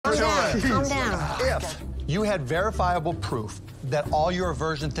Calm down. If you had verifiable proof that all your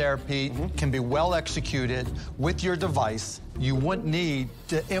aversion therapy can be well executed with your device, you wouldn't need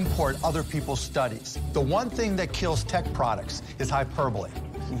to import other people's studies. The one thing that kills tech products is hyperbole,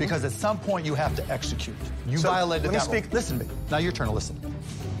 because at some point you have to execute. You violated that rule. Listen to me. Now your turn to listen.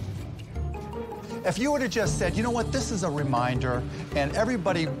 If you would have just said, you know what, this is a reminder, and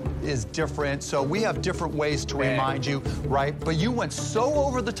everybody is different, so we have different ways to remind you, right? But you went so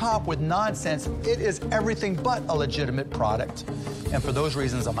over the top with nonsense, it is everything but a legitimate product. And for those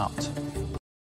reasons, I'm out.